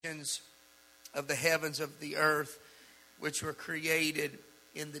of the heavens of the earth, which were created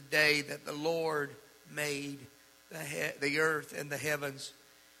in the day that the Lord made the earth and the heavens,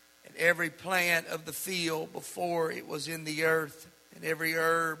 and every plant of the field before it was in the earth, and every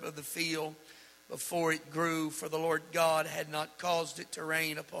herb of the field before it grew, for the Lord God had not caused it to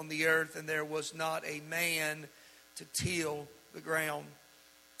rain upon the earth, and there was not a man to till the ground.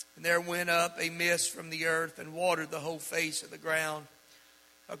 And there went up a mist from the earth and watered the whole face of the ground.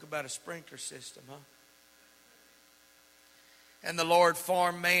 Talk about a sprinkler system, huh? And the Lord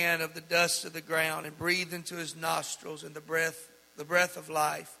formed man of the dust of the ground and breathed into his nostrils and the breath of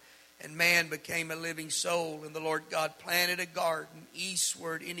life. And man became a living soul. And the Lord God planted a garden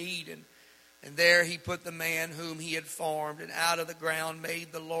eastward in Eden. And there he put the man whom he had formed. And out of the ground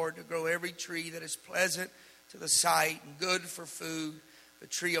made the Lord to grow every tree that is pleasant to the sight and good for food. The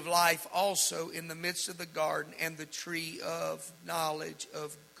tree of life also in the midst of the garden, and the tree of knowledge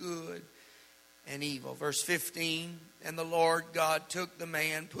of good and evil. Verse 15, and the Lord God took the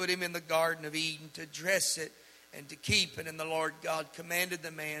man, put him in the garden of Eden to dress it and to keep it. And the Lord God commanded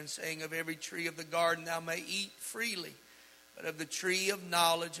the man, saying, of every tree of the garden thou may eat freely, but of the tree of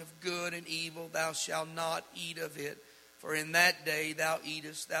knowledge of good and evil thou shalt not eat of it. For in that day thou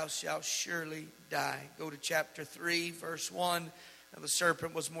eatest, thou shalt surely die. Go to chapter 3, verse 1. Now the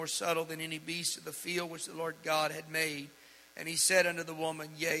serpent was more subtle than any beast of the field which the Lord God had made. And he said unto the woman,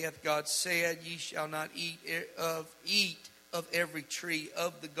 yea, hath God said, ye shall not eat of every tree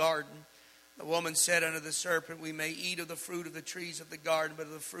of the garden. The woman said unto the serpent, we may eat of the fruit of the trees of the garden, but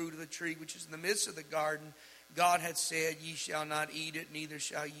of the fruit of the tree which is in the midst of the garden, God hath said, ye shall not eat it, neither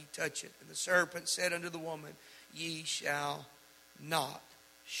shall ye touch it. And the serpent said unto the woman, ye shall not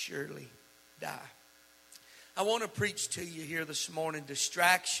surely die. I want to preach to you here this morning,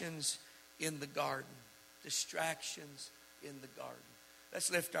 distractions in the garden. Distractions in the garden. Let's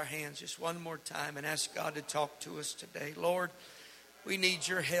lift our hands just one more time and ask God to talk to us today. Lord, we need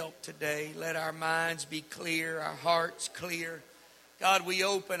your help today. Let our minds be clear, our hearts clear. God, we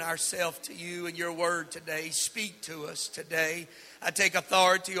open ourselves to you and your word today. Speak to us today. I take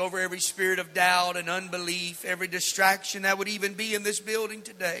authority over every spirit of doubt and unbelief, every distraction that would even be in this building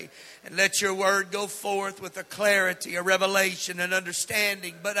today. And let your word go forth with a clarity, a revelation, an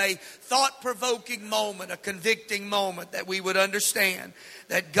understanding, but a thought-provoking moment, a convicting moment that we would understand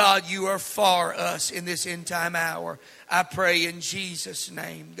that, God, you are for us in this end-time hour. I pray in Jesus'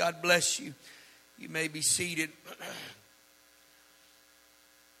 name. God bless you. You may be seated.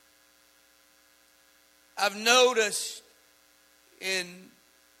 I've noticed in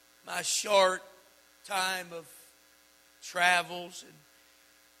my short time of travels and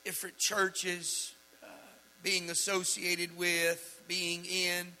different churches being associated with, being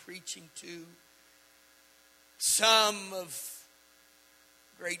in, preaching to, some of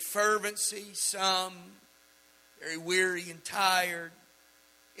great fervency, some very weary and tired.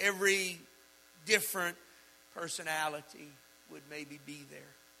 Every different personality would maybe be there.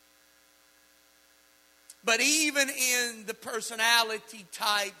 But even in the personality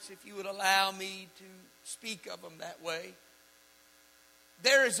types, if you would allow me to speak of them that way,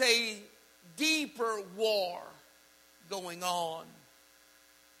 there is a deeper war going on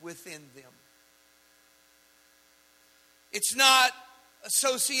within them. It's not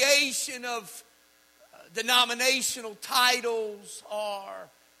association of denominational titles or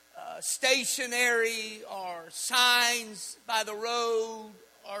stationery or signs by the road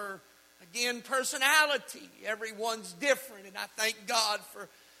or, again, personality. Everyone's different, and I thank God for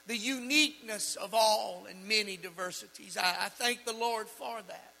the uniqueness of all and many diversities. I thank the Lord for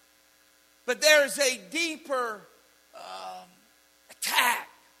that. But there's a deeper attack,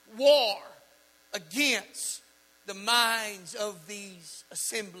 war against the minds of these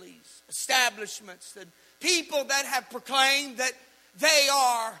assemblies, establishments, the people that have proclaimed that they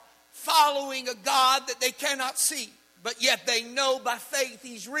are following a God that they cannot see, but yet they know by faith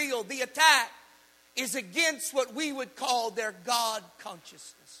He's real. The attack is against what we would call their God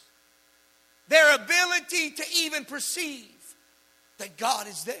consciousness. Their ability to even perceive that God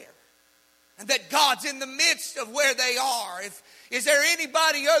is there. And that God's in the midst of where they are. Is there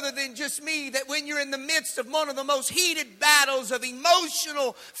anybody other than just me that when you're in the midst of one of the most heated battles of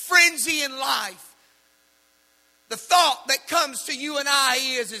emotional frenzy in life, the thought that comes to you and I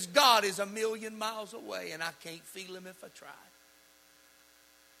is God is 1,000,000 miles away and I can't feel Him if I try.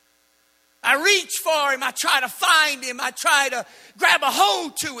 I reach for Him, I try to find Him, I try to grab a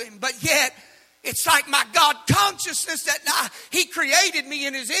hold to Him, but yet it's like my God consciousness that He created me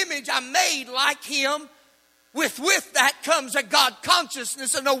in His image. I'm made like Him. With that comes a God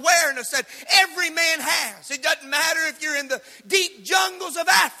consciousness and awareness that every man has. It doesn't matter if you're in the deep jungles of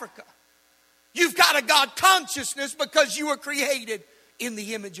Africa. You've got a God consciousness because you were created in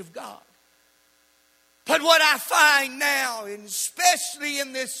the image of God. But what I find now, and especially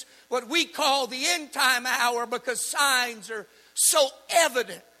in this, what we call the end time hour, because signs are so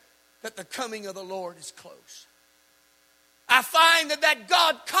evident that the coming of the Lord is close. I find that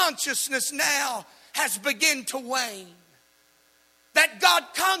God consciousness now has begun to wane. That God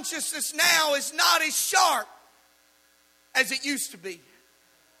consciousness now is not as sharp as it used to be.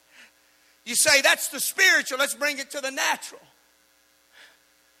 You say, that's the spiritual, let's bring it to the natural.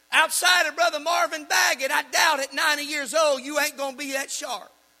 Outside of Brother Marvin Baggett, I doubt at 90 years old you ain't going to be that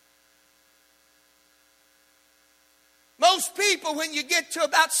sharp. Most people, when you get to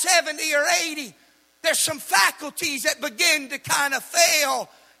about 70 or 80, there's some faculties that begin to kind of fail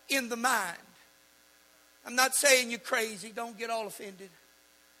in the mind. I'm not saying you're crazy. Don't get all offended.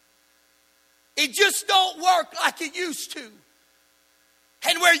 It just don't work like it used to.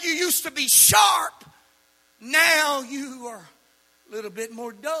 And where you used to be sharp, now you are a little bit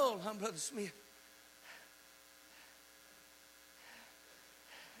more dull, huh, Brother Smith?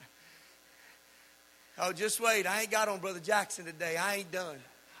 Oh, just wait. I ain't got on Brother Jackson today. I ain't done.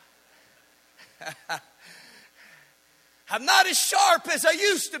 I'm not as sharp as I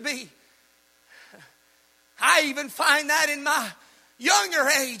used to be. I even find that in my younger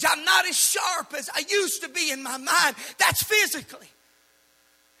age. I'm not as sharp as I used to be in my mind. That's physically.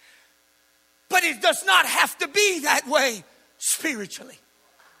 But it does not have to be that way spiritually.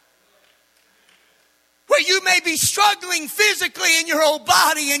 Where you may be struggling physically in your old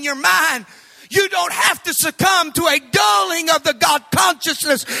body and your mind, you don't have to succumb to a dulling of the God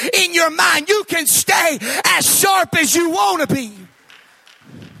consciousness in your mind. You can stay as sharp as you want to be.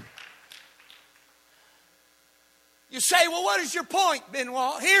 You say, well, what is your point,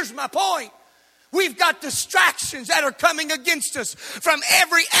 Benoit? Here's my point. We've got distractions that are coming against us from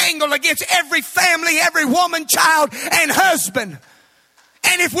every angle, against every family, every woman, child, and husband.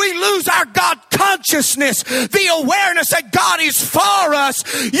 And if we lose our God consciousness, the awareness that God is for us,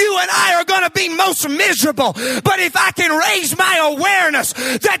 you and I are going to be most miserable. But if I can raise my awareness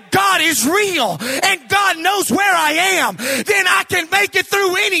that God is real and God knows where I am, then I can make it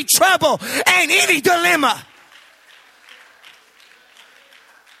through any trouble and any dilemma.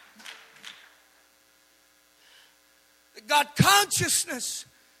 God consciousness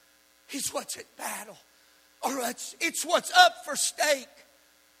is what's at battle, or it's what's up for stake.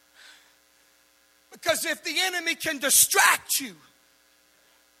 Because if the enemy can distract you,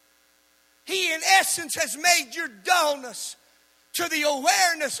 he in essence has made your dullness to the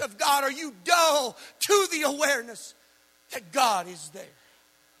awareness of God, or you dull to the awareness that God is there.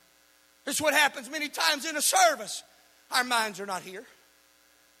 This is what happens many times in a service. Our minds are not here.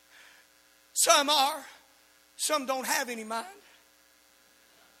 Some are. Some don't have any mind.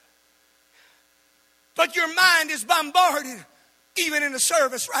 But your mind is bombarded even in the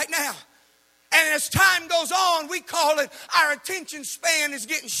service right now. And as time goes on, we call it, our attention span is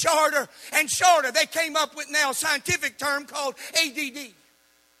getting shorter and shorter. They came up with now a scientific term called ADD.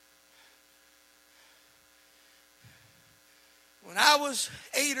 When I was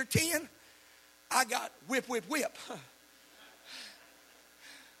 8 or 10, I got whip.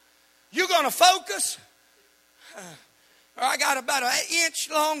 You're going to focus? Or I got about an inch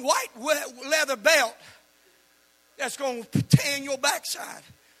long white leather belt that's going to tan your backside.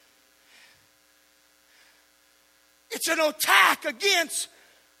 It's an attack against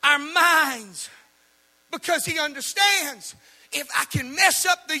our minds because he understands if I can mess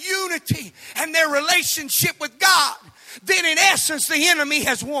up the unity and their relationship with God, then in essence the enemy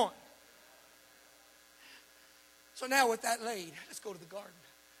has won. So now with that laid, let's go to the garden.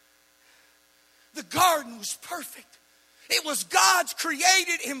 The garden was perfect. It was God's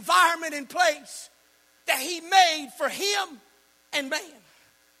created environment and place that he made for him and man.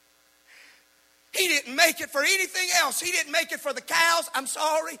 He didn't make it for anything else. He didn't make it for the cows. I'm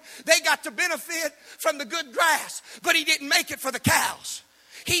sorry. They got to benefit from the good grass. But he didn't make it for the cows.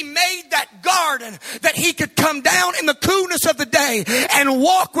 He made that garden that he could come down in the coolness of the day and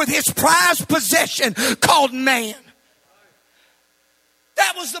walk with his prized possession called man.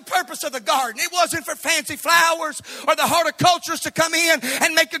 That was the purpose of the garden. It wasn't for fancy flowers or the horticulturists to come in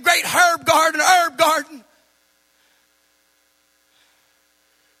and make a great herb garden.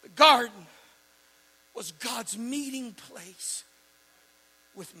 The garden was God's meeting place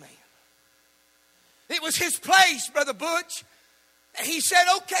with man. It was his place, Brother Butch. And he said,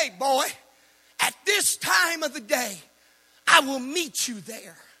 okay, boy, at this time of the day, I will meet you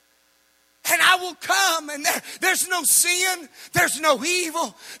there. And I will come, and there's no sin, there's no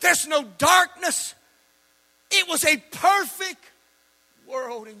evil, there's no darkness. It was a perfect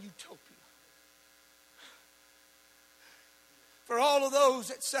world in utopia. For all of those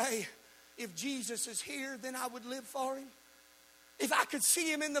that say, if Jesus is here, then I would live for him. If I could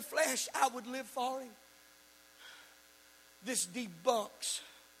see him in the flesh, I would live for him. This debunks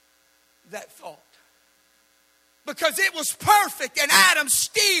that thought. Because it was perfect, and Adam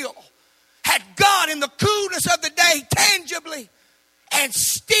still had God in the coolness of the day tangibly, and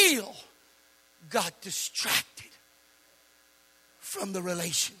still got distracted from the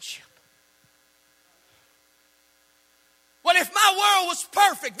relationship. Well, if my world was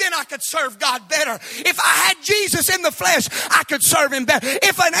perfect, then I could serve God better. If I had Jesus in the flesh, I could serve him better.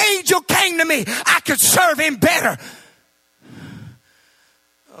 If an angel came to me, I could serve him better.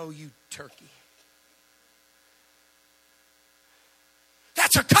 Oh, you turkey.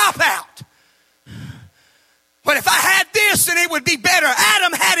 That's a cop-out. But if I had this, then it would be better.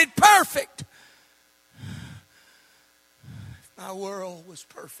 Adam had it perfect. If my world was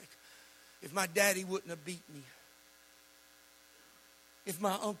perfect, if my daddy wouldn't have beat me, if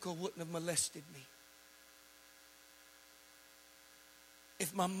my uncle wouldn't have molested me,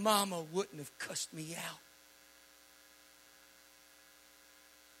 if my mama wouldn't have cussed me out,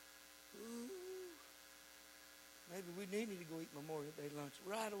 maybe we needed to go eat Memorial Day lunch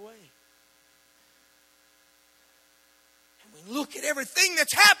right away. And we look at everything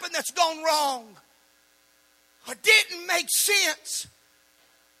that's happened that's gone wrong or didn't make sense.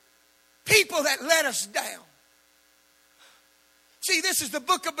 People that let us down. See, this is the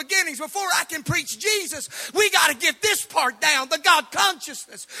book of beginnings. Before I can preach Jesus, we got to get this part down, the God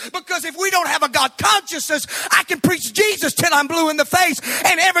consciousness. Because if we don't have a God consciousness, I can preach Jesus till I'm blue in the face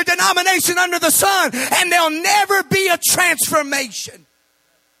and every denomination under the sun, and there'll never be a transformation.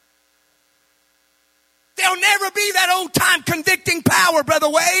 There'll never be that old time convicting power, Brother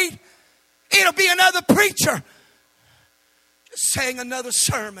Wade. It'll be another preacher just saying another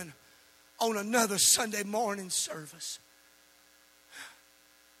sermon on another Sunday morning service.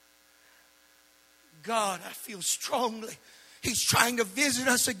 God, I feel strongly He's trying to visit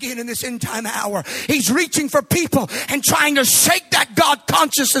us again in this end time hour. He's reaching for people and trying to shake that God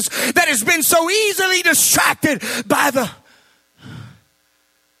consciousness that has been so easily distracted by the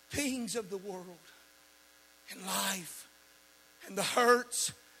things of the world and life and the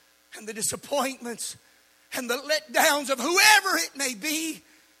hurts and the disappointments and the letdowns of whoever it may be.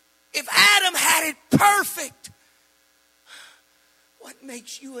 If Adam had it perfect, what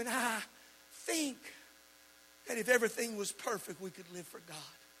makes you and I think that if everything was perfect, we could live for God?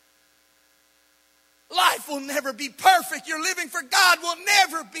 Life will never be perfect. Your living for God will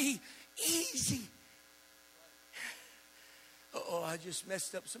never be easy. Uh-oh, I just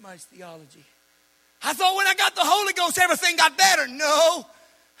messed up somebody's theology. I thought when I got the Holy Ghost, everything got better. No.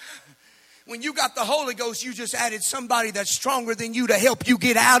 When you got the Holy Ghost, you just added somebody that's stronger than you to help you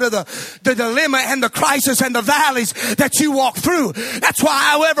get out of the dilemma and the crisis and the valleys that you walk through. That's why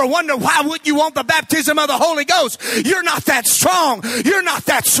I ever wonder, why would you want the baptism of the Holy Ghost? You're not that strong. You're not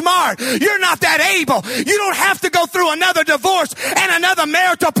that smart. You're not that able. You don't have to go through another divorce and another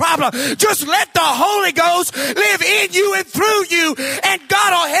marital problem. Just let the Holy Ghost live in you and through you, and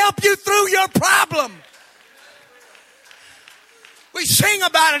God will help you through your problem. We sing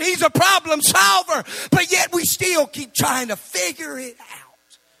about it. He's a problem solver. But yet we still keep trying to figure it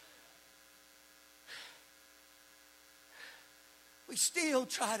out. We still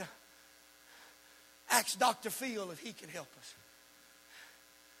try to ask Dr. Phil if he can help us.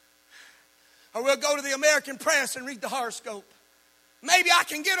 Or we'll go to the American Press and read the horoscope. Maybe I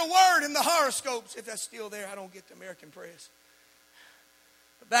can get a word in the horoscopes. If that's still there, I don't get the American Press.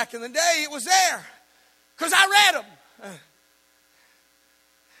 But back in the day, it was there. Because I read them.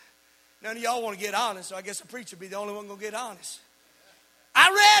 None of y'all want to get honest, so I guess a preacher will be the only one going to get honest.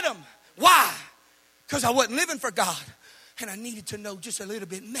 I read them. Why? Because I wasn't living for God. And I needed to know just a little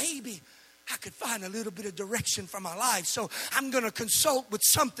bit. Maybe I could find a little bit of direction for my life. So I'm going to consult with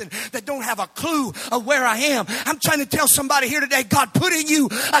something that don't have a clue of where I am. I'm trying to tell somebody here today, God put in you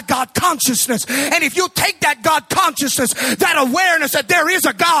a God consciousness. And if you'll take that God consciousness, that awareness that there is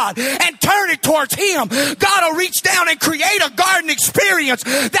a God, and turn it towards Him, God will reach down and create a garden experience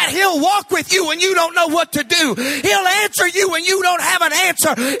that He'll walk with you when you don't know what to do. He'll answer you when you don't have an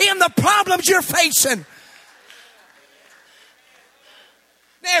answer in the problems you're facing.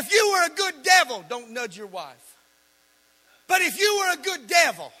 Now, if you were a good devil, don't nudge your wife. But if you were a good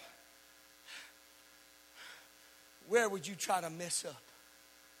devil, where would you try to mess up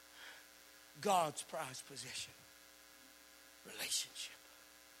God's prized possession? Relationship.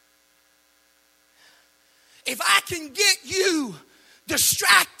 If I can get you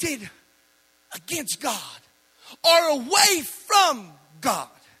distracted against God or away from God,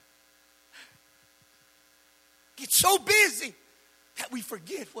 get so busy that we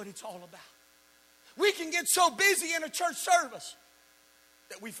forget what it's all about. We can get so busy in a church service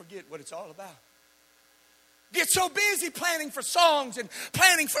that we forget what it's all about. Get so busy planning for songs and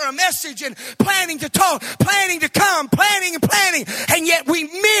planning for a message and planning to talk, planning to come, planning, and yet we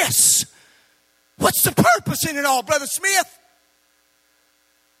miss what's the purpose in it all, Brother Smith?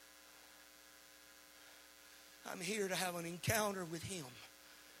 I'm here to have an encounter with Him.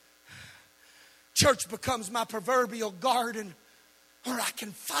 Church becomes my proverbial garden where I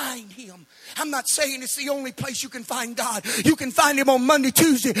can find Him. I'm not saying it's the only place you can find God. You can find Him on Monday,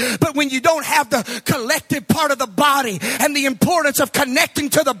 Tuesday. But when you don't have the collective part of the body and the importance of connecting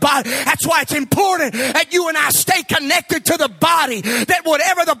to the body, that's why it's important that you and I stay connected to the body. That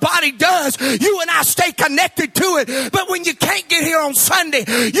whatever the body does, you and I stay connected to it. But when you can't get here on Sunday,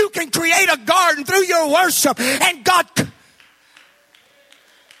 you can create a garden through your worship. And God... I'm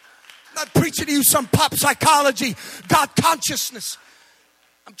not preaching to you some pop psychology, God consciousness.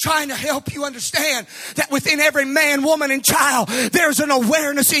 I'm trying to help you understand that within every man, woman, and child, there's an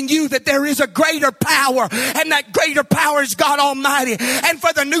awareness in you that there is a greater power, and that greater power is God Almighty. And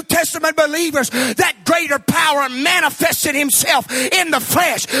for the New Testament believers, that greater power manifested Himself in the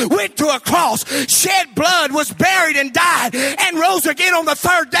flesh, went to a cross, shed blood, was buried and died, and rose again on the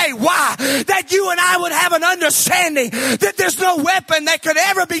third day. Why? That you and I would have an understanding that there's no weapon that could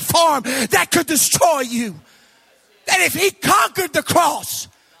ever be formed that could destroy you. That if He conquered the cross,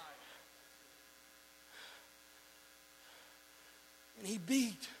 and He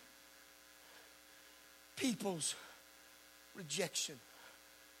beat people's rejection.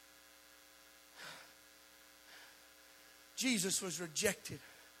 Jesus was rejected.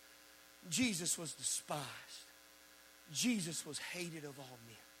 Jesus was despised. Jesus was hated of all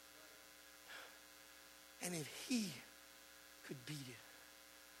men. And if He could beat it,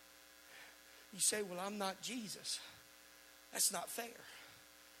 you say, well, I'm not Jesus. That's not fair.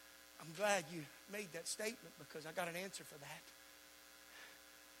 I'm glad you made that statement because I got an answer for that.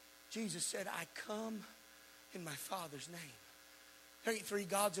 Jesus said, I come in my Father's name. There ain't three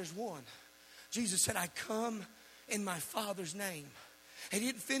gods, there's one. Jesus said, I come in my Father's name. He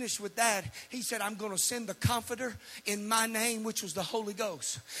didn't finish with that. He said, I'm going to send the Comforter in my name, which was the Holy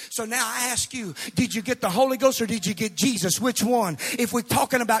Ghost. So now I ask you, did you get the Holy Ghost or did you get Jesus? Which one? If we're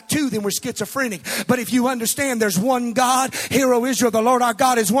talking about two, then we're schizophrenic. But if you understand there's one God, Hear, O Israel, the Lord our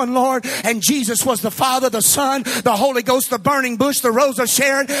God is one Lord. And Jesus was the Father, the Son, the Holy Ghost, the burning bush, the rose of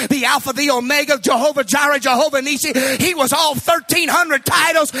Sharon, the Alpha, the Omega, Jehovah Jireh, Jehovah Nisi. He was all 1,300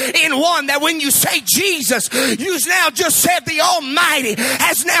 titles in one. That when you say Jesus, you now just said the Almighty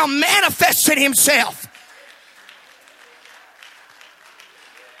has now manifested Himself.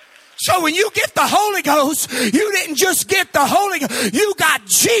 So when you get the Holy Ghost, you didn't just get the Holy Ghost. You got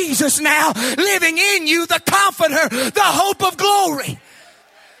Jesus now living in you, the Comforter, the hope of glory.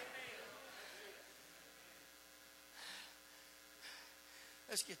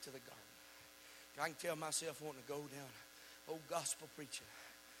 Let's get to the garden. I can tell myself wanting to go down old gospel preaching.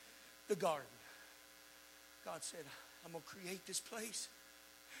 The garden. God said, I'm going to create this place.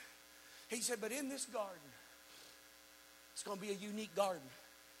 He said, but in this garden, it's going to be a unique garden.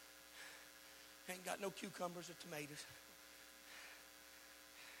 Ain't got no cucumbers or tomatoes.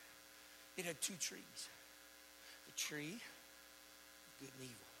 It had two trees. The tree of good and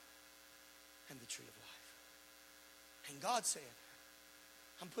evil and the tree of life. And God said,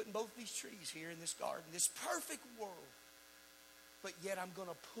 I'm putting both these trees here in this garden, this perfect world. But yet I'm going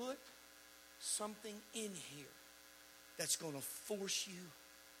to put something in here that's going to force you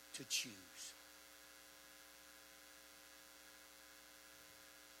to choose.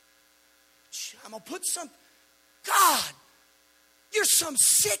 I'm going to put some... God, you're some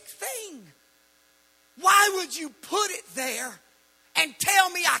sick thing. Why would you put it there and tell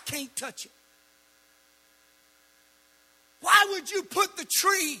me I can't touch it? Why would you put the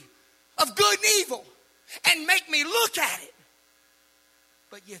tree of good and evil and make me look at it,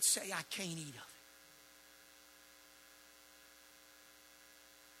 but yet say I can't eat of it?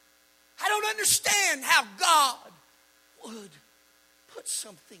 I don't understand how God would put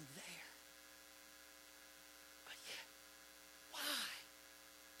something there. But yet, why?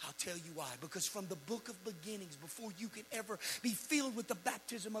 I'll tell you why. Because from the book of beginnings, before you can ever be filled with the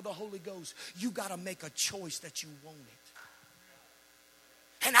baptism of the Holy Ghost, you got to make a choice that you want it.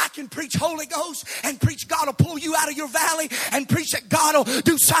 And I can preach Holy Ghost and preach God will pull you out of your valley and preach that God will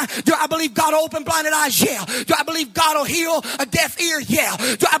do signs. Do I believe God will open blinded eyes? Yeah. Do I believe God will heal a deaf ear? Yeah.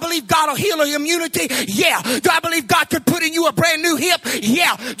 Do I believe God will heal a immunity? Yeah. Do I believe God could put in you a brand new hip?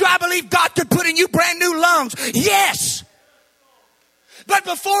 Yeah. Do I believe God could put in you brand new lungs? Yes. But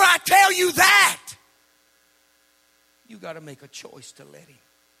before I tell you that, you got to make a choice to let Him.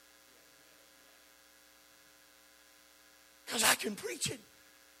 Because I can preach it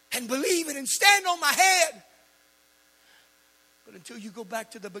and believe it and stand on my head. But until you go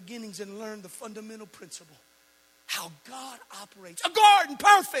back to the beginnings and learn the fundamental principle, how God operates. A garden,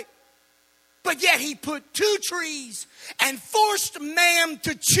 perfect. But yet He put two trees and forced man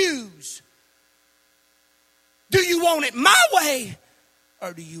to choose. Do you want it my way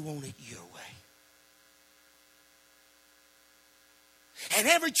or do you want it your way? And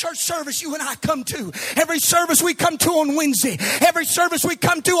every church service you and I come to, every service we come to on Wednesday, every service we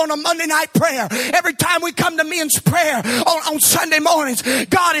come to on a Monday night prayer, every time we come to men's prayer on Sunday mornings,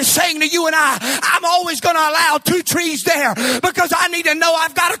 God is saying to you and I'm always going to allow two trees there because I need to know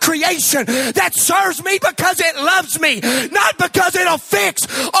I've got a creation that serves me because it loves me, not because it'll fix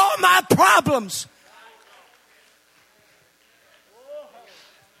all my problems.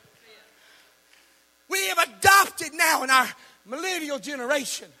 We have adopted now in our millennial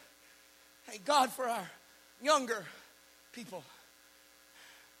generation. Thank God for our younger people.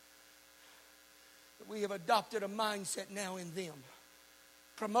 But we have adopted a mindset now in them.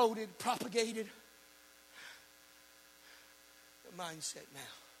 Promoted, propagated. The mindset now.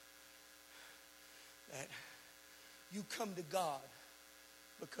 That you come to God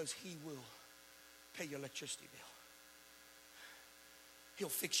because He will pay your electricity bill. He'll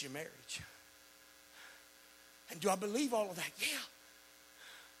fix your marriage. And do I believe all of that? Yeah.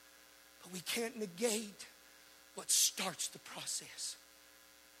 But we can't negate what starts the process.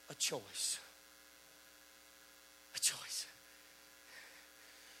 A choice. A choice.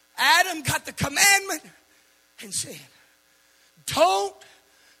 Adam got the commandment and said, don't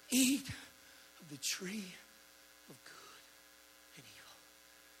eat of the tree of good and evil.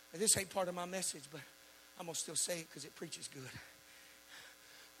 Now, this ain't part of my message, but I'm going to still say it because it preaches good.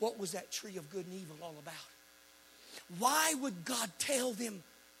 What was that tree of good and evil all about? Why would God tell them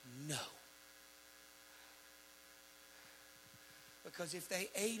no? Because if they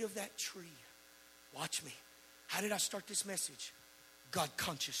ate of that tree, watch me. How did I start this message? God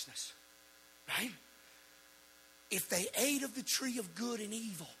consciousness, right? If they ate of the tree of good and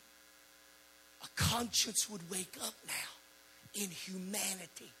evil, a conscience would wake up now in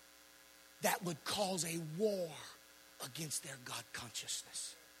humanity that would cause a war against their God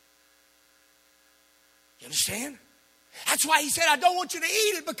consciousness. You understand? That's why He said, I don't want you to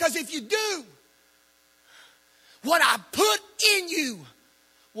eat it, because if you do, what I put in you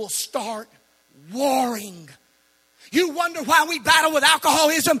will start warring. You wonder why we battle with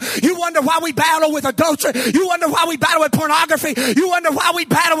alcoholism. You wonder why we battle with adultery. You wonder why we battle with pornography. You wonder why we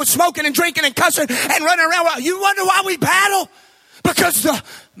battle with smoking and drinking and cussing and running around. You wonder why we battle? Because the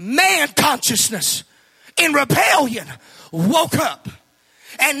man consciousness in rebellion woke up.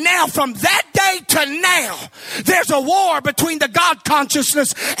 And now from that day to now, there's a war between the God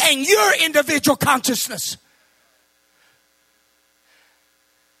consciousness and your individual consciousness.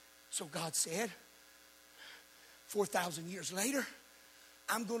 So God said, 4,000 years later,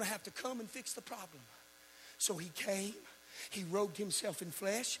 I'm going to have to come and fix the problem. So He came. He robed Himself in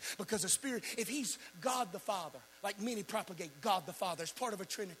flesh because the Spirit, if He's God the Father, like many propagate God the Father, it's part of a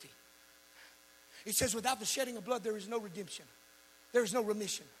Trinity. It says without the shedding of blood, there is no redemption. There is no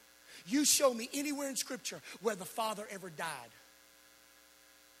remission. You show me anywhere in Scripture where the Father ever died.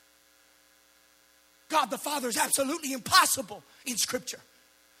 God the Father is absolutely impossible in Scripture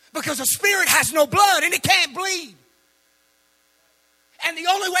because the Spirit has no blood and it can't bleed. And the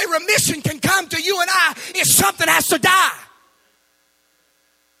only way remission can come to you and I is something has to die.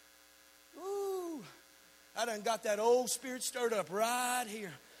 Ooh, I done got that old spirit stirred up right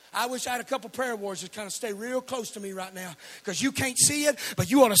here. I wish I had a couple prayer warriors that kind of stay real close to me right now, because you can't see it, but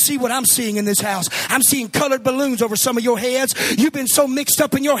you ought to see what I'm seeing in this house. I'm seeing colored balloons over some of your heads. You've been so mixed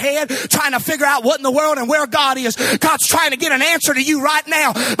up in your head trying to figure out what in the world and where God is. God's trying to get an answer to you right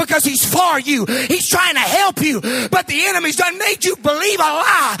now because He's for you. He's trying to help you, but the enemy's done made you believe a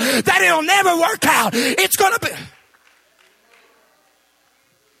lie that it'll never work out. It's going to be...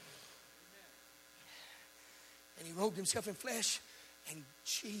 And He robed Himself in flesh. And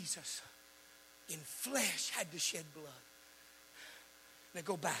Jesus in flesh had to shed blood. Now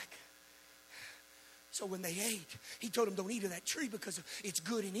go back. So when they ate, He told them don't eat of that tree because it's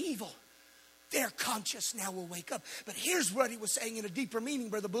good and evil. their conscience now will wake up. But here's what he was saying in a deeper meaning,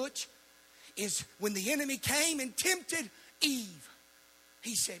 Brother Butch, is when the enemy came and tempted Eve,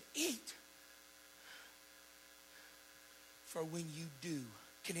 he said, eat. For when you do,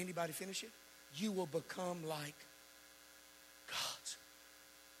 can anybody finish it? You will become like gods.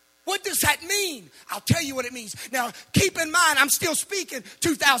 What does that mean? I'll tell you what it means. Now, keep in mind, I'm still speaking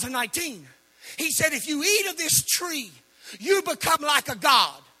 2019. He said, if you eat of this tree, you become like a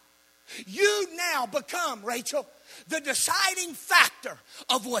god. You now become, Rachel, the deciding factor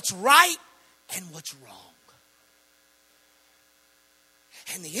of what's right and what's wrong.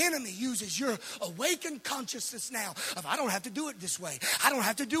 And the enemy uses your awakened consciousness now of, I don't have to do it this way. I don't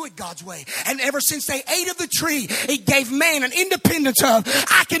have to do it God's way. And ever since they ate of the tree, it gave man an independence of,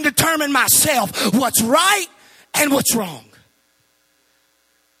 I can determine myself what's right and what's wrong.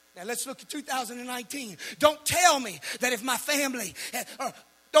 Now let's look at 2019. Don't tell me that if my family, or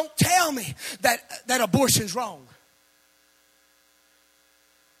don't tell me that abortion's wrong.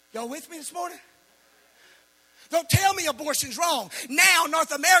 Y'all with me this morning? Don't tell me abortion's wrong. Now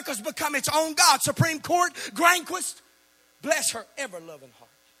North America's become its own God. Supreme Court, Granquist, bless her ever-loving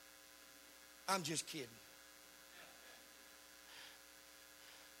heart. I'm just kidding.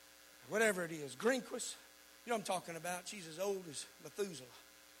 Whatever it is, Granquist, you know what I'm talking about. She's as old as Methuselah.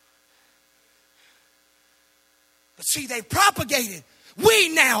 But see, they propagated, we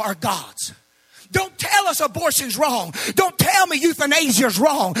now are gods. Don't tell us abortion's wrong. Don't tell me euthanasia's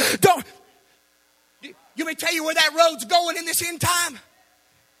wrong. You may tell you where that road's going in this end time?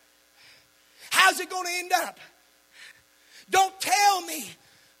 How's it going to end up? Don't tell me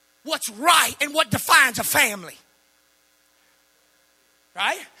what's right and what defines a family.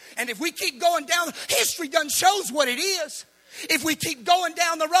 Right? And if we keep going down, history done shows what it is. If we keep going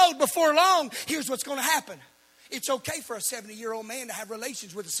down the road, before long, here's what's going to happen. It's okay for a 70-year-old man to have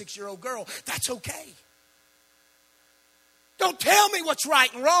relations with a 6-year-old girl. That's okay. Don't tell me what's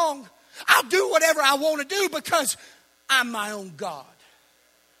right and wrong. I'll do whatever I want to do because I'm my own God.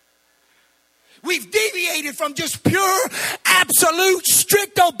 We've deviated from just pure, absolute,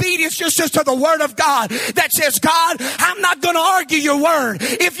 strict obedience just to the word of God that says, God, I'm not going to argue your word.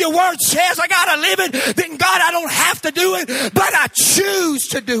 If your word says I got to live it, then God, I don't have to do it, but I choose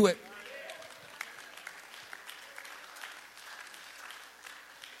to do it.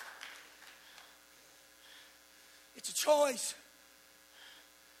 It's a choice.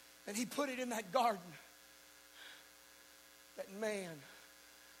 And he put it in that garden that man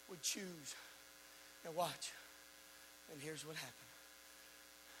would choose. Now watch. And here's what happened.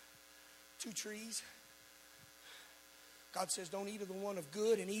 2 trees. God says don't eat of the one of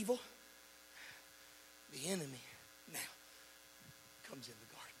good and evil. The enemy now comes in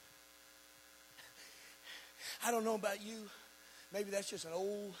the garden. I don't know about you. Maybe that's just an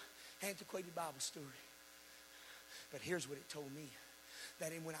old, antiquated Bible story. But here's what it told me.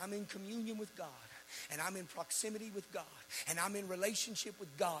 That when I'm in communion with God, and I'm in proximity with God, and I'm in relationship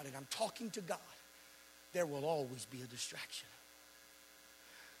with God, and I'm talking to God, there will always be a distraction.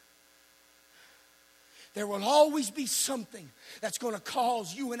 There will always be something that's going to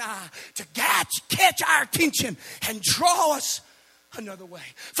cause you and I to catch our attention and draw us another way.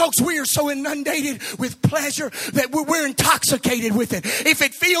 Folks, we are so inundated with pleasure that we're intoxicated with it. If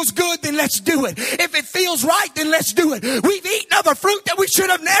it feels good, then let's do it. If it feels right, then let's do it. We've eaten of a fruit that we should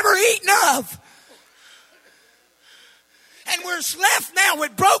have never eaten of. And we're left now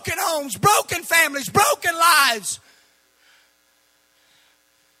with broken homes, broken families, broken lives.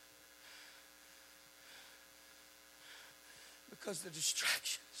 Because the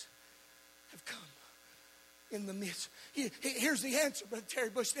distractions have come in the midst. Here's the answer, Brother Terry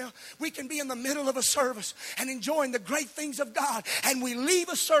Bush. Now, we can be in the middle of a service and enjoying the great things of God, and we leave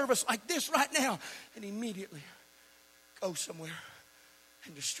a service like this right now and immediately go somewhere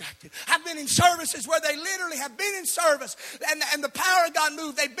and distracted. I've been in services where they literally have been in service and the power of God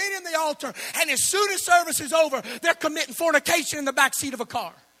moved. They've been in the altar, and as soon as service is over, they're committing fornication in the back seat of a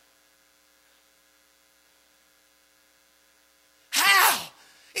car. How?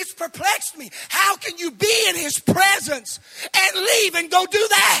 It's perplexed me. How can you be in his presence and leave and go do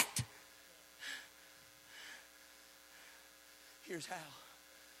that? Here's how.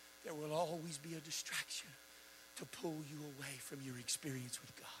 There will always be a distraction to pull you away from your experience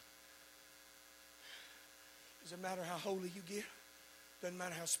with God. Doesn't matter how holy you get. Doesn't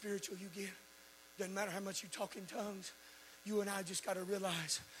matter how spiritual you get. Doesn't matter how much you talk in tongues. You and I just got to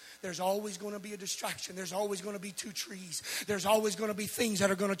realize there's always going to be a distraction. There's always going to be 2 trees. There's always going to be things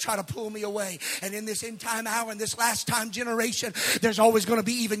that are going to try to pull me away. And in this end time hour, in this last time generation, there's always going to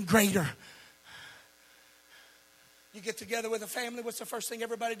be even greater. You get together with a family, what's the first thing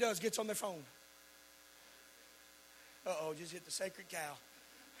everybody does? Gets on their phone. Uh-oh, just hit the sacred cow.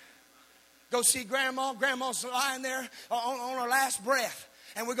 Go see Grandma. Grandma's lying there on her last breath.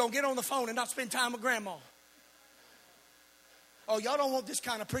 And we're going to get on the phone and not spend time with Grandma. Oh, y'all don't want this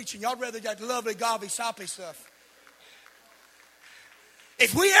kind of preaching. Y'all rather that lovely, gobby, soppy stuff.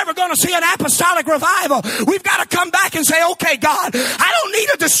 If we ever going to see an apostolic revival, we've got to come back and say, okay, God, I don't need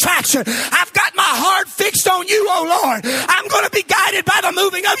a distraction. I've got my heart fixed on you, oh Lord. I'm going to be guided by the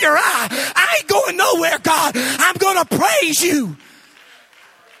moving of your eye. I ain't going nowhere, God. I'm going to praise you.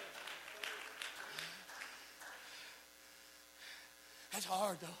 That's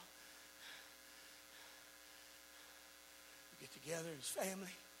hard, though. We get together as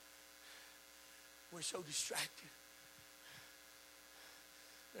family. We're so distracted.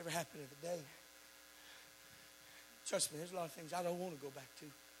 Whatever happened to the day. Trust me, there's a lot of things I don't want to go back to.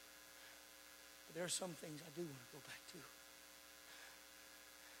 But there are some things I do want to go back to.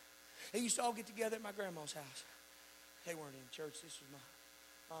 They used to all get together at my grandma's house. They weren't in church. This was my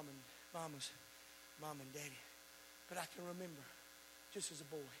mama's mom and daddy. But I can remember, just as a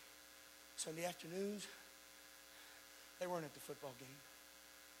boy, Sunday afternoons, they weren't at the football game.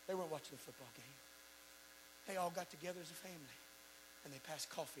 They weren't watching the football game. They all got together as a family. And they passed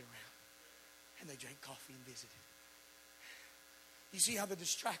coffee around. And they drank coffee and visited. You see how the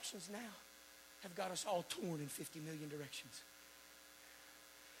distractions now have got us all torn in 50 million directions.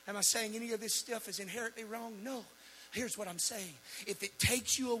 Am I saying any of this stuff is inherently wrong? No. Here's what I'm saying. If it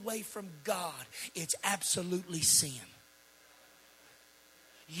takes you away from God, it's absolutely sin.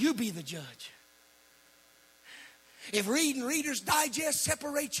 You be the judge. If reading Reader's Digest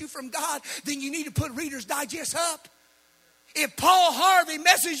separates you from God, then you need to put Reader's Digest up. If Paul Harvey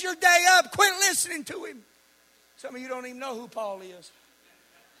messes your day up, quit listening to him. Some of you don't even know who Paul is.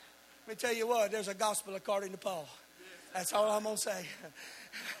 Let me tell you what, there's a gospel according to Paul. That's all I'm going to say.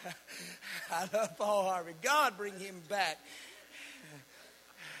 I love Paul Harvey. God, bring him back.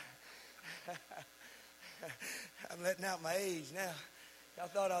 I'm letting out my age now. Y'all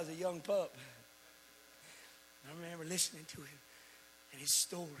thought I was a young pup. I remember listening to him and his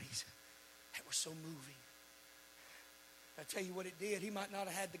stories that were so moving. I tell you what it did. He might not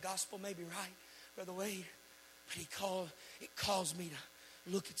have had the gospel maybe right, Brother Wade, but it caused me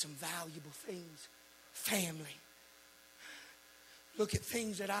to look at some valuable things. Family. Look at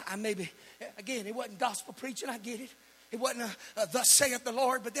things that I maybe, again, it wasn't gospel preaching, I get it. It wasn't a thus saith the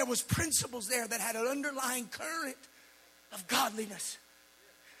Lord, but there was principles there that had an underlying current of godliness.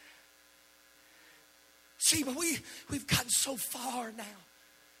 See, but we've gotten so far now.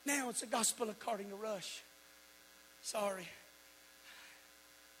 Now it's a gospel according to Rush. Sorry.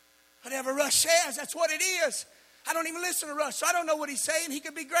 Whatever Rush says, that's what it is. I don't even listen to Rush, so I don't know what he's saying. He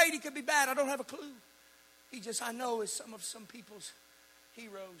could be great, he could be bad. I don't have a clue. I know is some people's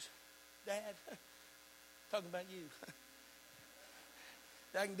heroes. Dad, talking about you.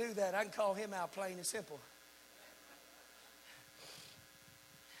 I can do that. I can call him out plain and simple.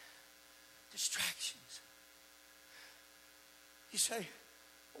 Distractions. You say,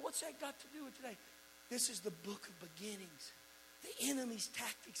 well, what's that got to do with today? This is the book of beginnings. The enemy's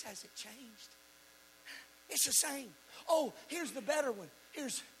tactics hasn't changed. It's the same. Oh, here's the better one.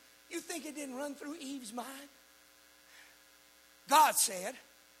 You think it didn't run through Eve's mind? God said,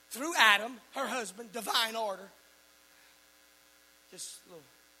 through Adam, her husband, divine order. Just a little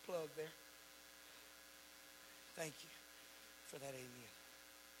plug there. Thank you for that amen.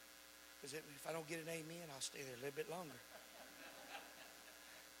 Because if I don't get an amen, I'll stay there a little bit longer.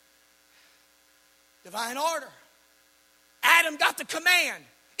 Divine order. Adam got the command.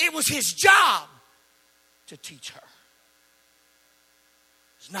 It was his job to teach her.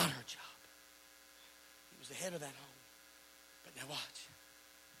 It was not her job. He was the head of that home. But now watch.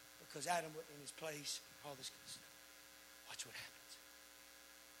 Because Adam went in his place, all this kind of stuff. Watch what happens.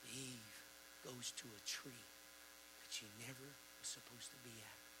 Eve goes to a tree that she never was supposed to be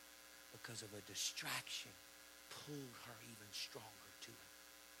at. Because of a distraction, pulled her even stronger to it.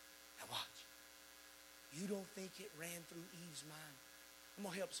 Now watch. You don't think it ran through Eve's mind? I'm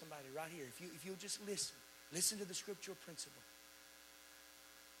going to help somebody right here. If you'll just listen to the scriptural principle.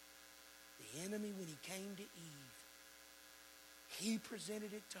 The enemy, when he came to Eve, he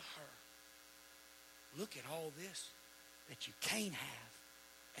presented it to her. Look at all this that you can't have,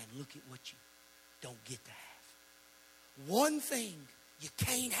 and look at what you don't get to have. One thing you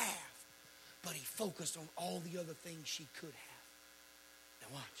can't have, but he focused on all the other things she could have.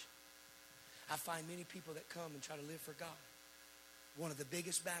 Now watch. I find many people that come and try to live for God. One of the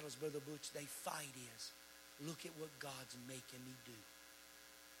biggest battles, Brother Butch, they fight is, look at what God's making me do.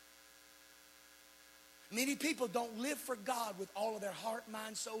 Many people don't live for God with all of their heart,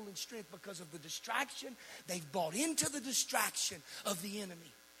 mind, soul, and strength because of the distraction. They've bought into the distraction of the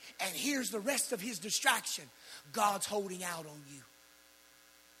enemy. And here's the rest of his distraction. God's holding out on you.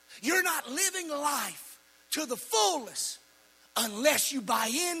 You're not living life to the fullest unless you buy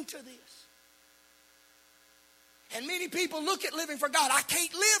into this. And many people look at living for God. I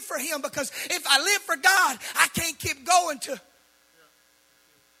can't live for him because if I live for God, I can't keep going to.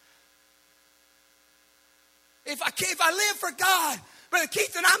 If I live for God, Brother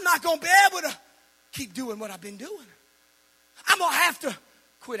Keith, then I'm not going to be able to keep doing what I've been doing. I'm going to have to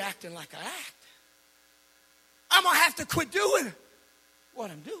quit acting like I act. I'm going to have to quit doing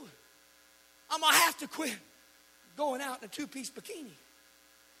what I'm doing. I'm going to have to quit going out in a two-piece bikini.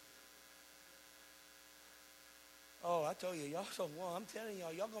 Oh, I told you, y'all so well, I'm telling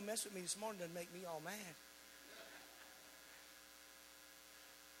y'all going to mess with me this morning doesn't make me all mad.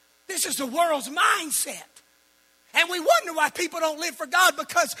 This is the world's mindset. And we wonder why people don't live for God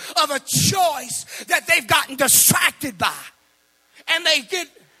because of a choice that they've gotten distracted by. And they get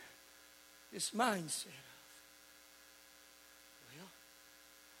this mindset of, well,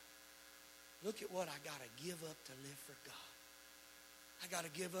 look at what I got to give up to live for God. I got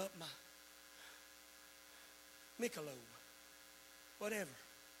to give up my Michelob, whatever.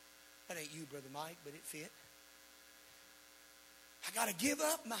 That ain't you, Brother Mike, but it fit. I got to give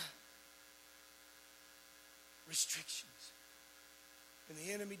up my restrictions. And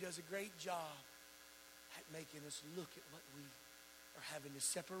the enemy does a great job at making us look at what we are having to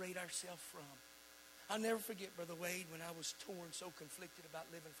separate ourselves from. I'll never forget, Brother Wade, when I was torn, so conflicted about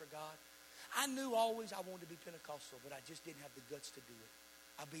living for God. I knew always I wanted to be Pentecostal, but I just didn't have the guts to do it.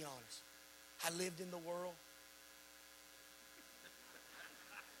 I'll be honest. I lived in the world.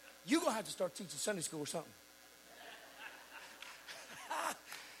 You're going to have to start teaching Sunday school or something.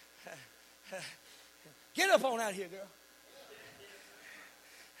 Get up on out here, girl.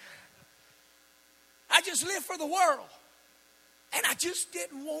 I just lived for the world. And I just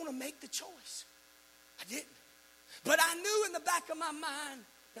didn't want to make the choice. I didn't. But I knew in the back of my mind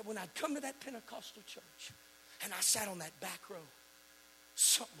that when I'd come to that Pentecostal church and I sat on that back row,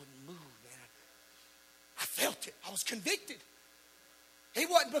 something would move, man. I felt it. I was convicted. It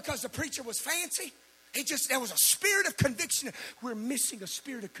wasn't because the preacher was fancy. There was a spirit of conviction. We're missing a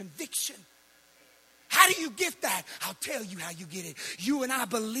spirit of conviction. How do you get that? I'll tell you how you get it. You and I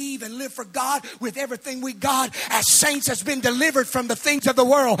believe and live for God with everything we got as saints has been delivered from the things of the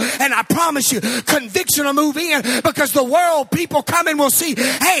world. And I promise you, conviction will move in because the world, people come and will see,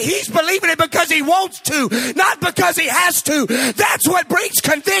 hey, he's believing it because he wants to, not because he has to. That's what brings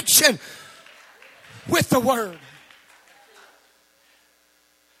conviction with the word.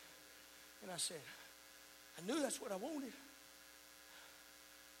 And I said, I knew that's what I wanted.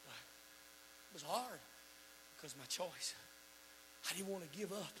 It was hard because of my choice. I didn't want to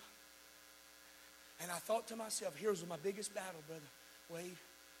give up. And I thought to myself, here's my biggest battle, Brother Wade.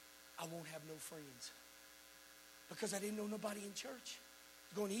 I won't have no friends. Because I didn't know nobody in church.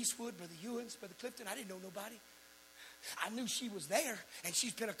 Going to Eastwood, Brother Ewins, Brother Clifton, I didn't know nobody. I knew she was there, and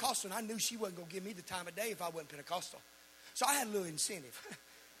she's Pentecostal, and I knew she wasn't going to give me the time of day if I wasn't Pentecostal. So I had a little incentive.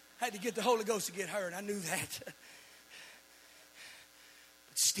 I had to get the Holy Ghost to get her, and I knew that.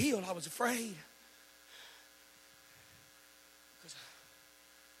 But still, I was afraid. Because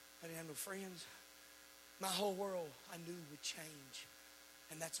I didn't have no friends. My whole world, I knew, would change.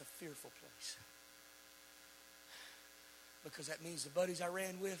 And that's a fearful place. Because that means the buddies I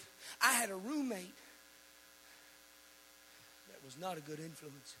ran with, I had a roommate that was not a good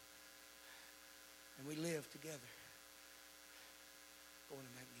influence. And we lived together. Going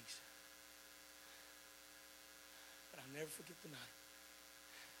to McNeese. But I'll never forget the night.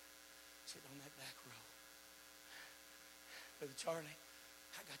 Sitting on that back row. Brother Charlie,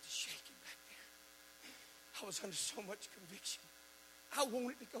 I got to shaking back there. I was under so much conviction. I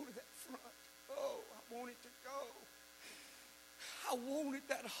wanted to go to that front. Oh, I wanted to go. I wanted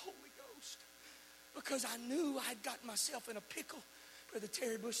that Holy Ghost. Because I knew I'd gotten myself in a pickle. Brother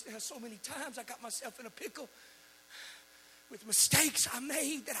Terry Bush, there so many times I got myself in a pickle with mistakes I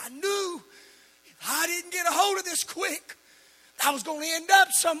made that I knew if I didn't get a hold of this quick, I was going to end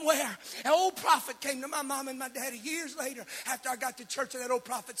up somewhere. An old prophet came to my mom and my daddy years later after I got to church, and that old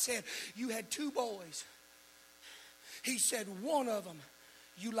prophet said, you had two boys. He said, one of them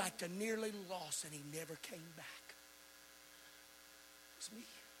you like to nearly lost and he never came back. It was me.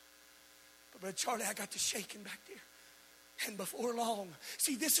 But Brother Charlie, I got to shaking back there. And before long,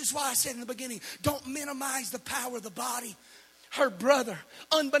 see, this is why I said in the beginning, don't minimize the power of the body. Her brother,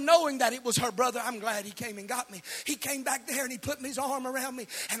 unbeknowing that it was her brother, I'm glad he came and got me. He came back there and he put his arm around me.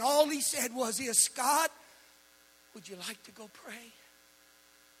 And all he said was, Scott, Would you like to go pray?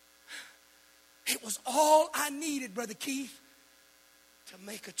 It was all I needed, Brother Keith, to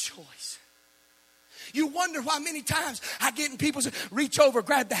make a choice. You wonder why many times I get in people's reach over,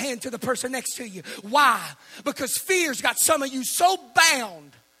 grab the hand to the person next to you. Why? Because fear's got some of you so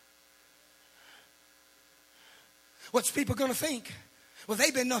bound. What's people going to think? Well,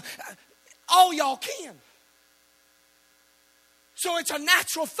 they've been, all y'all can. So it's a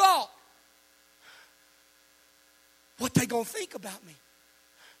natural thought. What they going to think about me?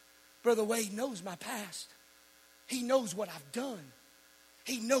 Brother Wade knows my past. He knows what I've done.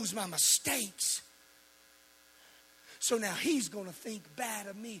 He knows my mistakes. So now he's going to think bad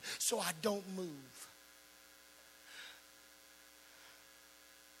of me so I don't move.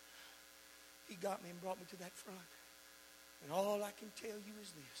 He got me and brought me to that front. And all I can tell you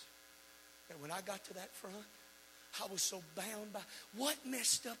is this, that when I got to that front, I was so bound by what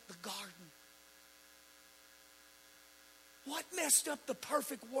messed up the garden. What messed up the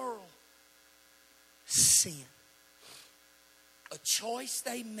perfect world? Sin. A choice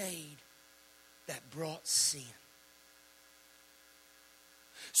they made that brought sin.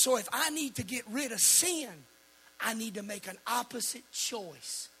 So if I need to get rid of sin, I need to make an opposite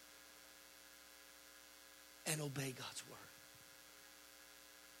choice and obey God's word.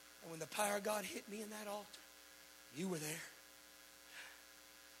 And when the power of God hit me in that altar, you were there.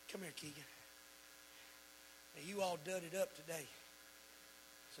 Come here, Keegan. Now, you all dudded up today.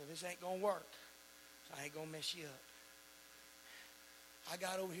 So this ain't going to work. So I ain't going to mess you up. I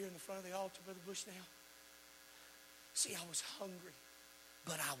got over here in the front of the altar, Brother Bush, now. See, I was hungry,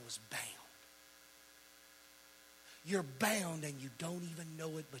 but I was bound. You're bound and you don't even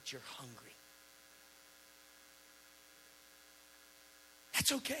know it, but you're hungry.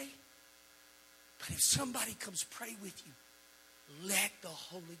 That's okay. But if somebody comes pray with you, let the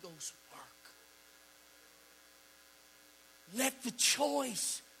Holy Ghost work. Let the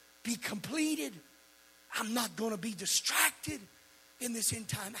choice be completed. I'm not going to be distracted in this end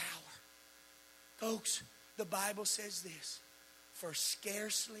time hour. Folks, the Bible says this, for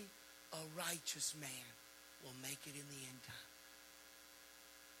scarcely a righteous man will make it in the end time.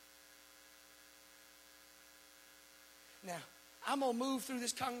 Now, I'm going to move through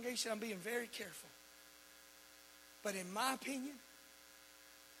this congregation. I'm being very careful. But in my opinion,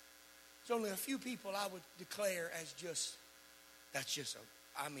 there's only a few people I would declare as just, that's just,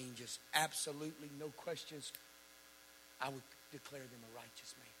 just absolutely no questions. I would declare them a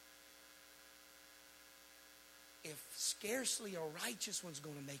righteous man. If scarcely a righteous one's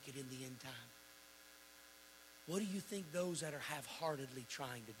going to make it in the end time, what do you think those that are half-heartedly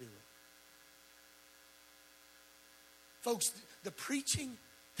trying to do it? Folks, the preaching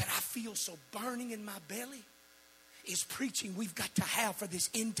that I feel so burning in my belly is preaching we've got to have for this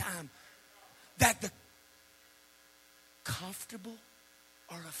end time. That the comfortable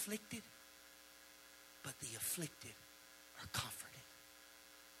are afflicted, but the afflicted are comforted.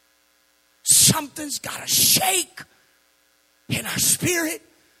 Something's got to shake in our spirit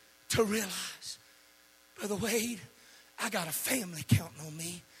to realize, Brother Wade, I got a family counting on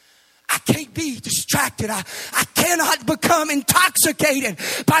me. I can't be distracted. I cannot become intoxicated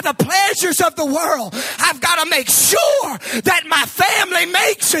by the pleasures of the world. I've got to make sure that my family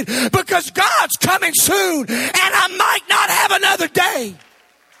makes it because God's coming soon and I might not have another day.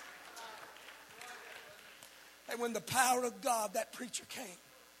 And when the power of God, that preacher came,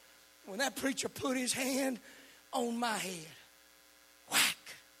 when that preacher put his hand on my head, whack,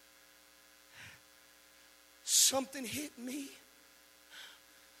 something hit me.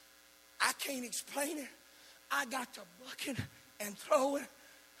 I can't explain it. I got to bucking and throwing.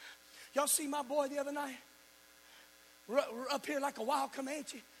 Y'all see my boy the other night? Up here like a wild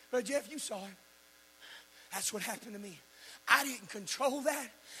Comanche. Brother Jeff, you saw him. That's what happened to me. I didn't control that.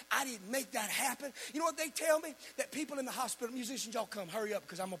 I didn't make that happen. You know what they tell me? That people in the hospital, musicians, y'all come, hurry up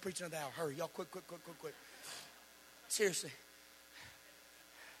because I'm going to preach another hour. Hurry, y'all quick. Seriously.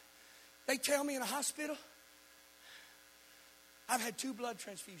 They tell me in a hospital, I've had 2 blood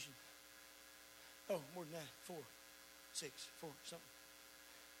transfusions. Oh, more than that. 4, 6, 4, something.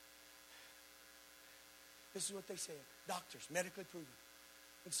 This is what they said. Doctors, medically proven.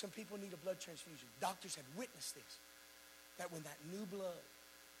 When some people need a blood transfusion, doctors have witnessed this. That when that new blood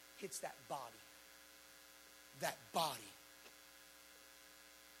hits that body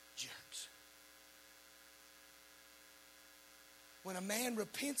jerks. When a man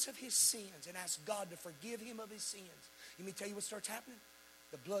repents of his sins and asks God to forgive him of his sins, let me tell you what starts happening.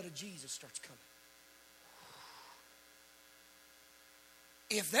 The blood of Jesus starts coming.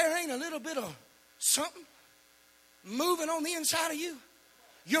 If there ain't a little bit of something moving on the inside of you,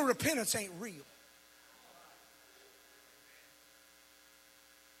 your repentance ain't real.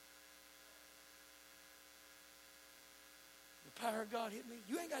 power of God hit me.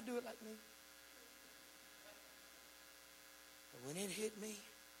 You ain't got to do it like me. But when it hit me,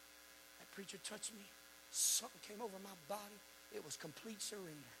 that preacher touched me. Something came over my body. It was complete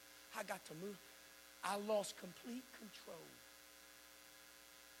surrender. I got to move. I lost complete control.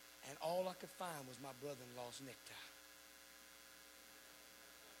 And all I could find was my brother-in-law's necktie.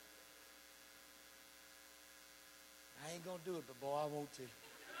 I ain't going to do it, but boy, I want to.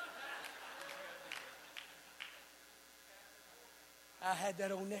 I had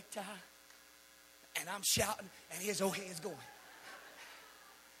that old necktie, and I'm shouting, and his old hand's going.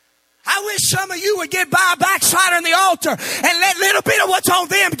 I wish some of you would get by a backslider in the altar and let a little bit of what's on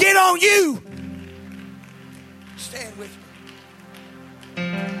them get on you. Stand with me.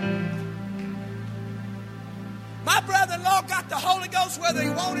 My brother-in-law got the Holy Ghost whether he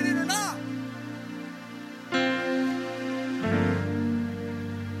wanted it or not. I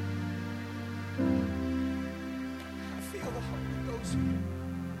feel the Holy Ghost.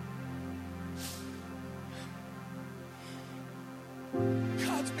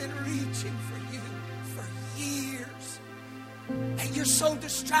 God's been reaching for you for years. And you're so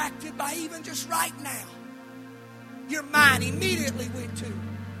distracted by even just right now. Your mind immediately went to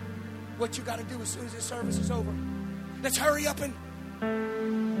what you got to do as soon as this service is over. Let's hurry up and,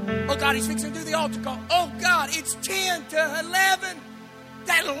 oh God, he's fixing to do the altar call. Oh God, it's 10 to 11.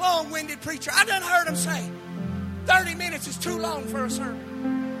 That long-winded preacher, I done heard him say, 30 minutes is too long for a sermon.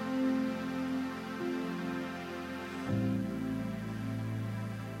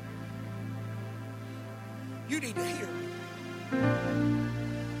 You need to hear me.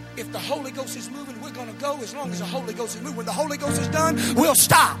 If the Holy Ghost is moving, we're going to go as long as the Holy Ghost is moving. When the Holy Ghost is done, we'll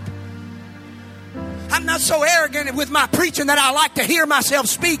stop. I'm not so arrogant with my preaching that I like to hear myself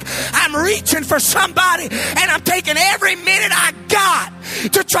speak. I'm reaching for somebody, and I'm taking every minute I got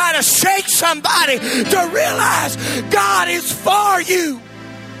to try to shake somebody to realize God is for you.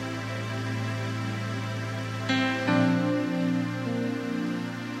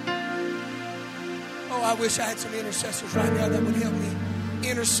 Oh, I wish I had some intercessors right now that would help me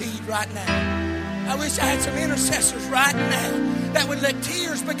intercede right now. I wish I had some intercessors right now that would let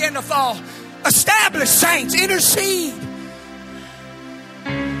tears begin to fall. Established saints, intercede.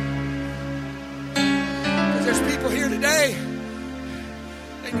 Because there's people here today,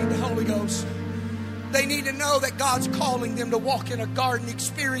 they need the Holy Ghost. They need to know that God's calling them to walk in a garden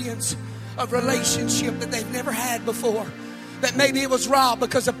experience of relationship that they've never had before. That maybe it was robbed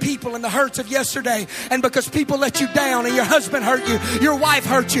because of people and the hurts of yesterday, and because people let you down, and your husband hurt you, your wife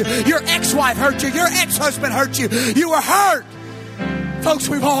hurt you, your ex-wife hurt you, your ex-husband hurt you. You were hurt. Folks,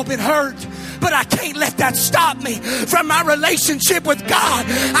 we've all been hurt. But I can't let that stop me from my relationship with God.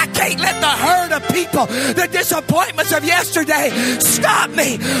 I can't let the hurt of people, the disappointments of yesterday, stop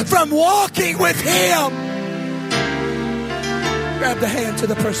me from walking with Him. Grab the hand to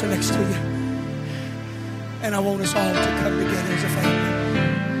the person next to you. And I want us all to come together as a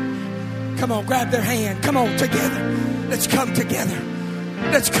family. Come on, grab their hand. Come on, together. Let's come together.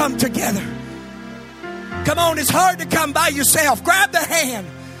 Let's come together. Come on, it's hard to come by yourself. Grab their hand.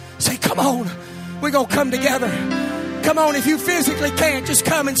 Say, come on, we're going to come together. Come on, if you physically can't, just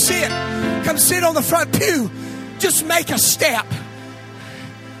come and sit. Come sit on the front pew. Just make a step.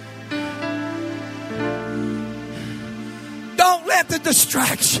 Don't let the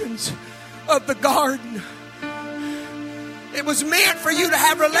distractions of the garden. It was meant for you to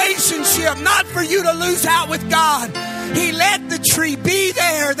have relationship, not for you to lose out with God. He let the tree be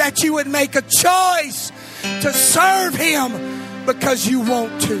there that you would make a choice to serve Him because you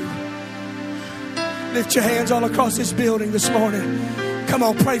want to. Lift your hands all across this building this morning. Come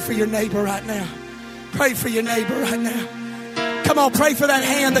on, pray for your neighbor right now. Pray for your neighbor right now. Come on, pray for that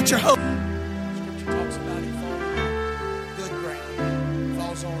hand that you're holding. Scripture talks about it falling on good ground. It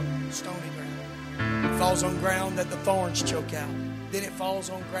falls on stony ground. It falls on ground that the thorns choke out. Then it falls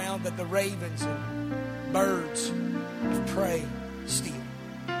on ground that the ravens and birds of prey steal.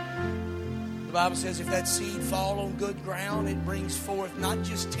 The Bible says if that seed fall on good ground, it brings forth not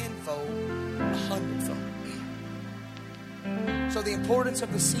just tenfold, 100-fold. So the importance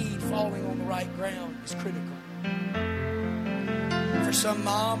of the seed falling on the right ground is critical. For some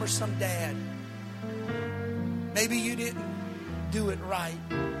mom or some dad, maybe you didn't do it right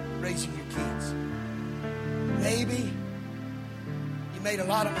raising your kids. Maybe you made a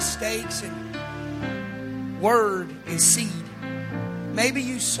lot of mistakes in word and seed. Maybe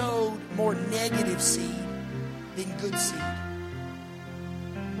you sowed more negative seed than good seed.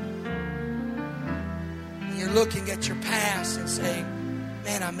 And you're looking at your past and saying,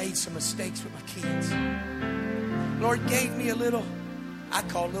 man, I made some mistakes with my kids. Lord gave me a little, I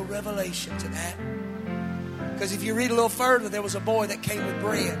call a little revelation to that. Because if you read a little further, there was a boy that came with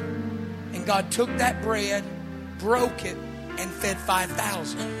bread. And God took that bread, broke it, and fed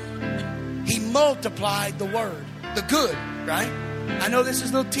 5,000. He multiplied the word, the good, right? I know this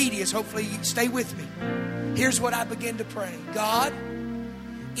is a little tedious. Hopefully you stay with me. Here's what I begin to pray. God,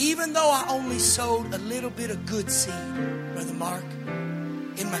 even though I only sowed a little bit of good seed, Brother Mark,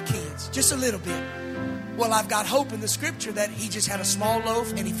 in my kids, just a little bit. Well, I've got hope in the scripture that he just had a small loaf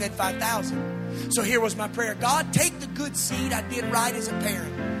and he fed 5,000. So here was my prayer. God, take the good seed I did right as a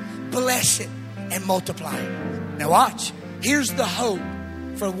parent, bless it and multiply it. Now watch. Here's the hope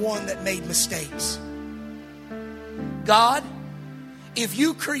for one that made mistakes. God, if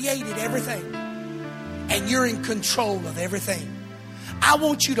you created everything and you're in control of everything, I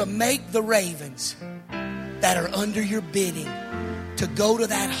want you to make the ravens that are under your bidding to go to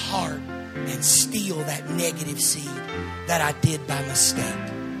that heart and steal that negative seed that I did by mistake.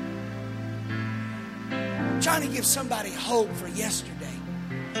 I'm trying to give somebody hope for yesterday.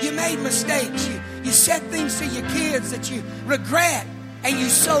 You made mistakes. You said things to your kids that you regret, and you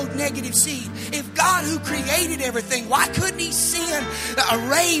sowed negative seed. If God, who created everything, why couldn't he send a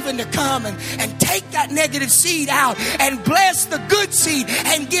raven to come and take that negative seed out and bless the good seed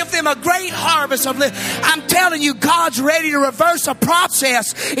and give them a great harvest of living? I'm telling you, God's ready to reverse a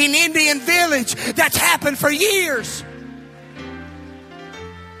process in Indian Village that's happened for years.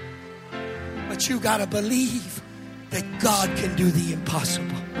 But you got to believe that God can do the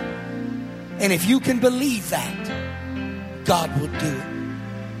impossible. And if you can believe that, God will do it.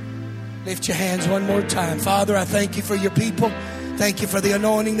 Lift your hands one more time. Father, I thank you for your people. Thank you for the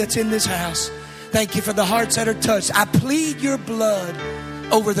anointing that's in this house. Thank you for the hearts that are touched. I plead your blood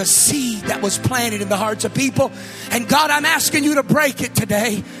over the seed that was planted in the hearts of people. And God, I'm asking you to break it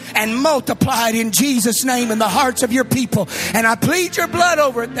today and multiply it in Jesus' name in the hearts of your people. And I plead your blood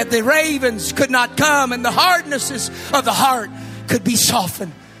over it, that the ravens could not come and the hardnesses of the heart could be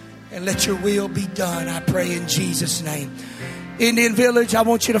softened. And let your will be done, I pray in Jesus' name. Indian Village, I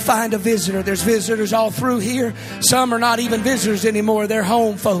want you to find a visitor. There's visitors all through here. Some are not even visitors anymore. They're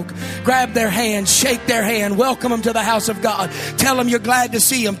home folk. Grab their hand, shake their hand, welcome them to the house of God. Tell them you're glad to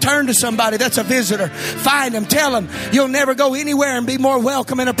see them. Turn to somebody that's a visitor. Find them. Tell them you'll never go anywhere and be more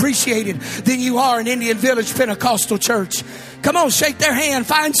welcome and appreciated than you are in Indian Village Pentecostal Church. Come on, shake their hand.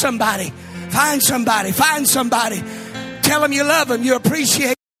 Find somebody. Find somebody. Find somebody. Tell them you love them. You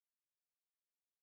appreciate